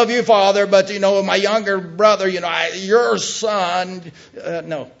 I love you, Father, but, my younger brother, your son.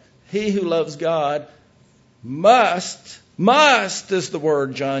 No, he who loves God must is the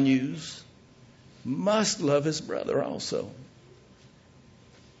word John used, must love his brother also.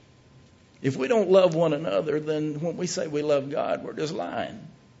 If we don't love one another, then when we say we love God, we're just lying.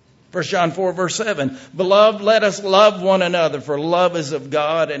 1 John 4, verse 7, Beloved, let us love one another, for love is of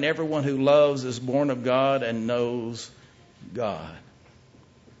God, and everyone who loves is born of God and knows God.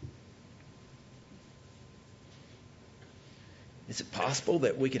 Is it possible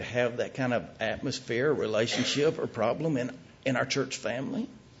that we could have that kind of atmosphere, relationship, or problem in our church family?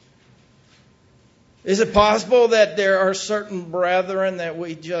 Is it possible that there are certain brethren that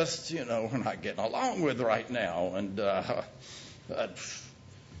we just, we're not getting along with right now, and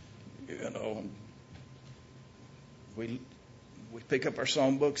we pick up our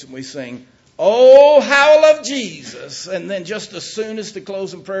songbooks and we sing, "Oh, how I love Jesus," and then just as soon as the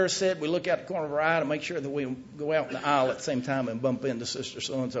closing prayer is said, we look out the corner of our eye to make sure that we go out in the aisle at the same time and bump into Sister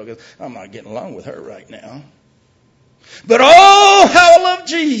so-and-so, because I'm not getting along with her right now. But oh, how I love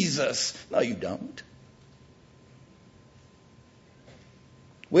Jesus. No, you don't.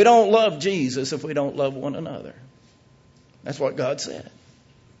 We don't love Jesus if we don't love one another. That's what God said.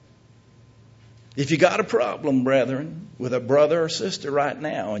 If you got a problem, brethren, with a brother or sister right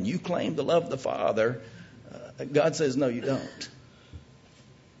now, and you claim to love the Father, God says, no, you don't.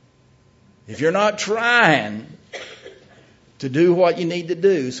 If you're not trying to do what you need to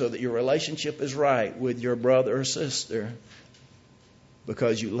do so that your relationship is right with your brother or sister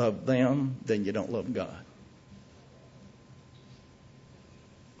because you love them, then you don't love God.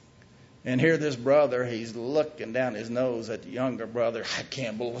 And here this brother, he's looking down his nose at the younger brother. I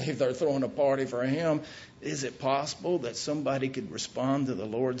can't believe they're throwing a party for him. Is it possible that somebody could respond to the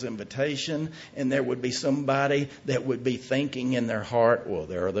Lord's invitation and there would be somebody that would be thinking in their heart, well,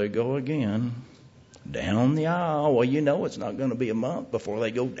 there they go again, down the aisle. Well, it's not going to be a month before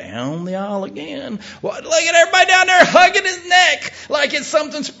they go down the aisle again. Well, look at everybody down there hugging his neck like it's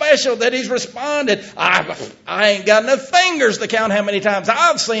something special that he's responded. I ain't got enough fingers to count how many times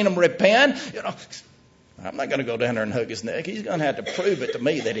I've seen him repent. I'm not going to go down there and hug his neck. He's going to have to prove it to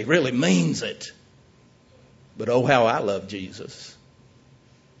me that he really means it. But oh, how I love Jesus.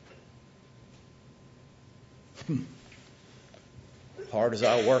 Hard as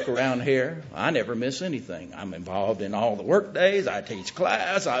I work around here, I never miss anything. I'm involved in all the work days. I teach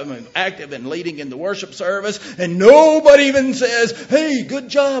class. I'm active in leading in the worship service. And nobody even says, hey, good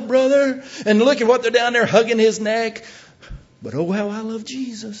job, brother. And look at what they're down there hugging his neck. But oh, how I love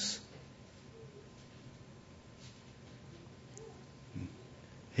Jesus.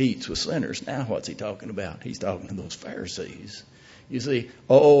 He eats with sinners. Now what's he talking about? He's talking to those Pharisees. You see,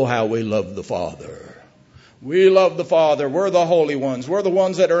 oh, how we love the Father. We love the Father. We're the holy ones. We're the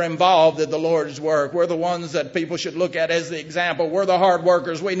ones that are involved in the Lord's work. We're the ones that people should look at as the example. We're the hard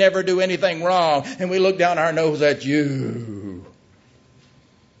workers. We never do anything wrong. And we look down our nose at you.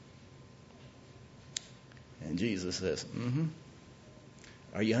 And Jesus says,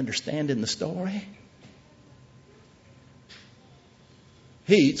 Are you understanding the story?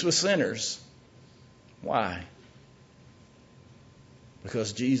 He eats with sinners. Why?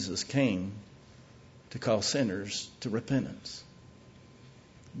 Because Jesus came to call sinners to repentance.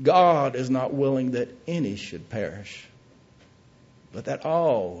 God is not willing that any should perish, but that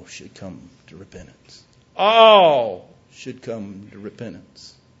all should come to repentance. All should come to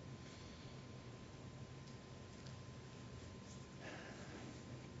repentance.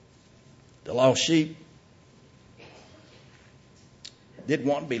 The lost sheep didn't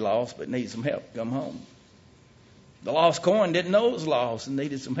want to be lost, but needed some help to come home. The lost coin didn't know it was lost and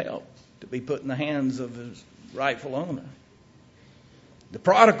needed some help to be put in the hands of his rightful owner. The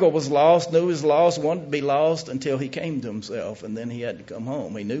prodigal was lost, knew he was lost, wanted to be lost until he came to himself, and then he had to come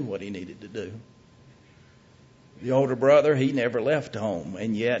home. He knew what he needed to do. The older brother, he never left home,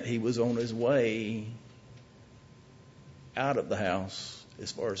 and yet he was on his way out of the house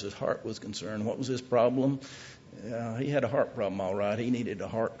as far as his heart was concerned. What was his problem? He had a heart problem, all right. He needed a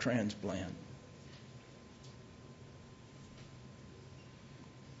heart transplant.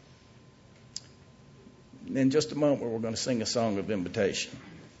 In just a moment, we're going to sing a song of invitation.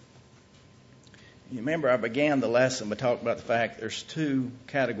 You remember, I began the lesson by talking about the fact there's two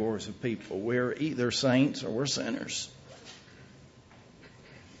categories of people. We're either saints or we're sinners.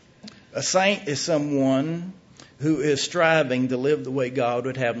 A saint is someone who is striving to live the way God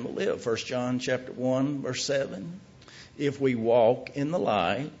would have them to live. 1 John chapter 1, verse 7. If we walk in the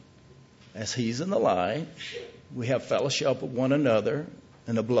light, as He's in the light, we have fellowship with one another,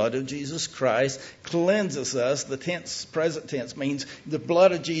 and the blood of Jesus Christ cleanses us. The tense, present tense, means the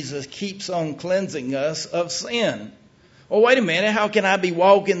blood of Jesus keeps on cleansing us of sin. Well, wait a minute. How can I be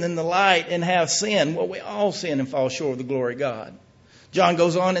walking in the light and have sin? Well, we all sin and fall short of the glory of God. John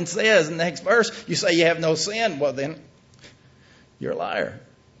goes on and says in the next verse, you say you have no sin. Well, then you're a liar.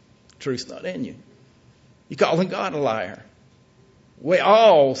 Truth's not in you. You're calling God a liar. We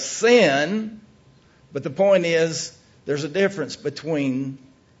all sin, but the point is, there's a difference between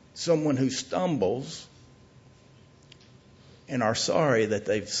someone who stumbles and are sorry that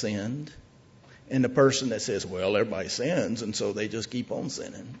they've sinned and the person that says, well, everybody sins, and so they just keep on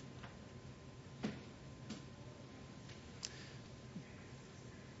sinning.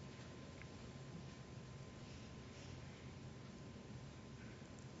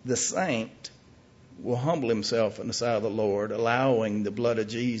 The saint will humble himself in the sight of the Lord, allowing the blood of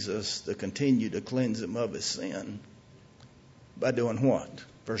Jesus to continue to cleanse him of his sin. By doing what?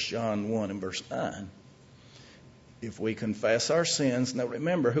 1 John 1 and verse 9. If we confess our sins. Now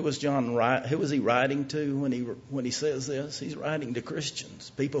remember, who was he writing to when he says this? He's writing to Christians,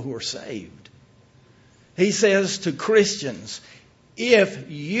 people who are saved. He says to Christians,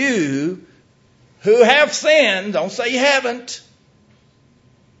 if you who have sinned, don't say you haven't.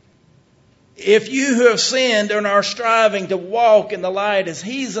 If you who have sinned and are striving to walk in the light as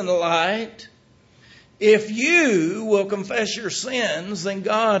He's in the light, if you will confess your sins, then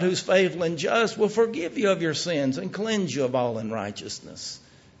God, who's faithful and just, will forgive you of your sins and cleanse you of all unrighteousness.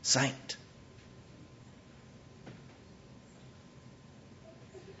 Saint.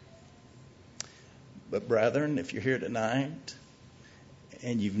 But brethren, if you're here tonight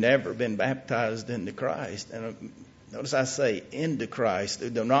and you've never been baptized into Christ, and notice I say into Christ, the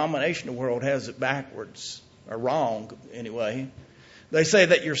denominational world has it backwards, or wrong anyway. They say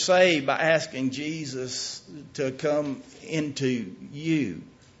that you're saved by asking Jesus to come into you.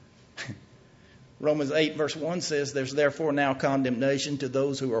 Romans 8 verse 1 says, there's therefore now condemnation to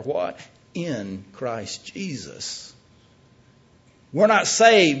those who are what? In Christ Jesus. We're not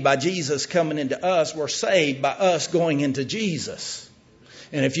saved by Jesus coming into us. We're saved by us going into Jesus.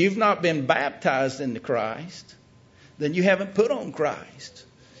 And if you've not been baptized into Christ, then you haven't put on Christ.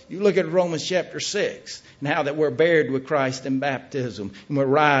 You look at Romans chapter 6 and how that we're buried with Christ in baptism and we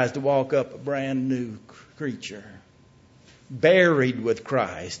rise to walk up a brand new creature. Buried with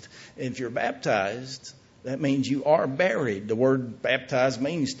Christ. And if you're baptized, that means you are buried. The word baptized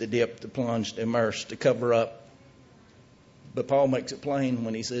means to dip, to plunge, to immerse, to cover up. But Paul makes it plain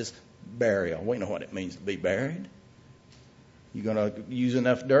when he says burial. We know what it means to be buried. You're going to use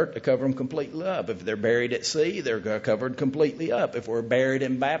enough dirt to cover them completely up. If they're buried at sea, they're covered completely up. If we're buried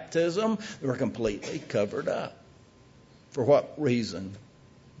in baptism, we're completely covered up. For what reason?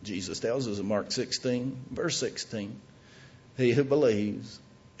 Jesus tells us in Mark 16, verse 16, he who believes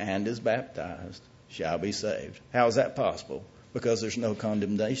and is baptized shall be saved. How is that possible? Because there's no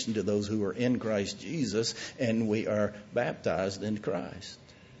condemnation to those who are in Christ Jesus, and we are baptized in Christ.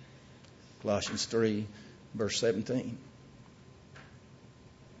 Colossians 3, verse 17.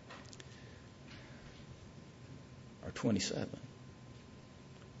 Or 27.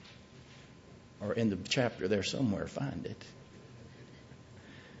 Or in the chapter there somewhere, find it.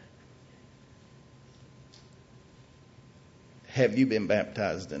 Have you been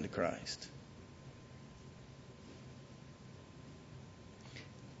baptized into Christ?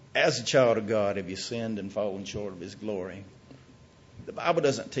 As a child of God, have you sinned and fallen short of His glory? The Bible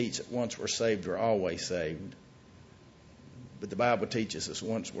doesn't teach that once we're saved, we're always saved. But the Bible teaches us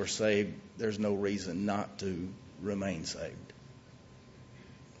once we're saved, there's no reason not to remain saved.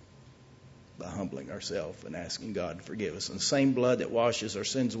 By humbling ourselves and asking God to forgive us. And the same blood that washes our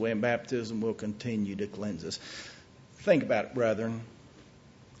sins away in baptism will continue to cleanse us. Think about it, brethren.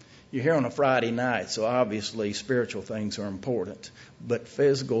 You're here on a Friday night, so obviously spiritual things are important. But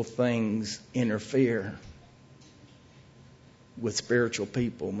physical things interfere with spiritual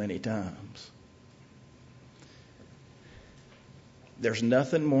people many times. There's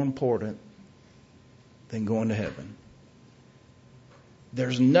nothing more important than going to heaven.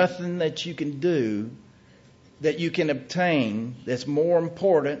 There's nothing that you can do, that you can obtain, that's more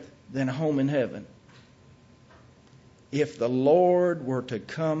important than a home in heaven. If the Lord were to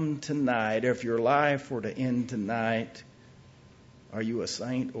come tonight, or if your life were to end tonight, are you a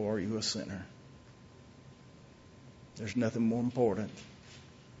saint or are you a sinner? There's nothing more important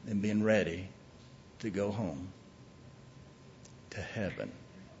than being ready to go home to heaven.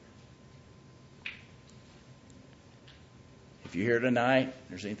 If you're here tonight, if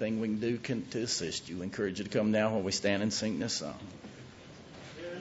there's anything we can do to assist you, we encourage you to come now while we stand and sing this song.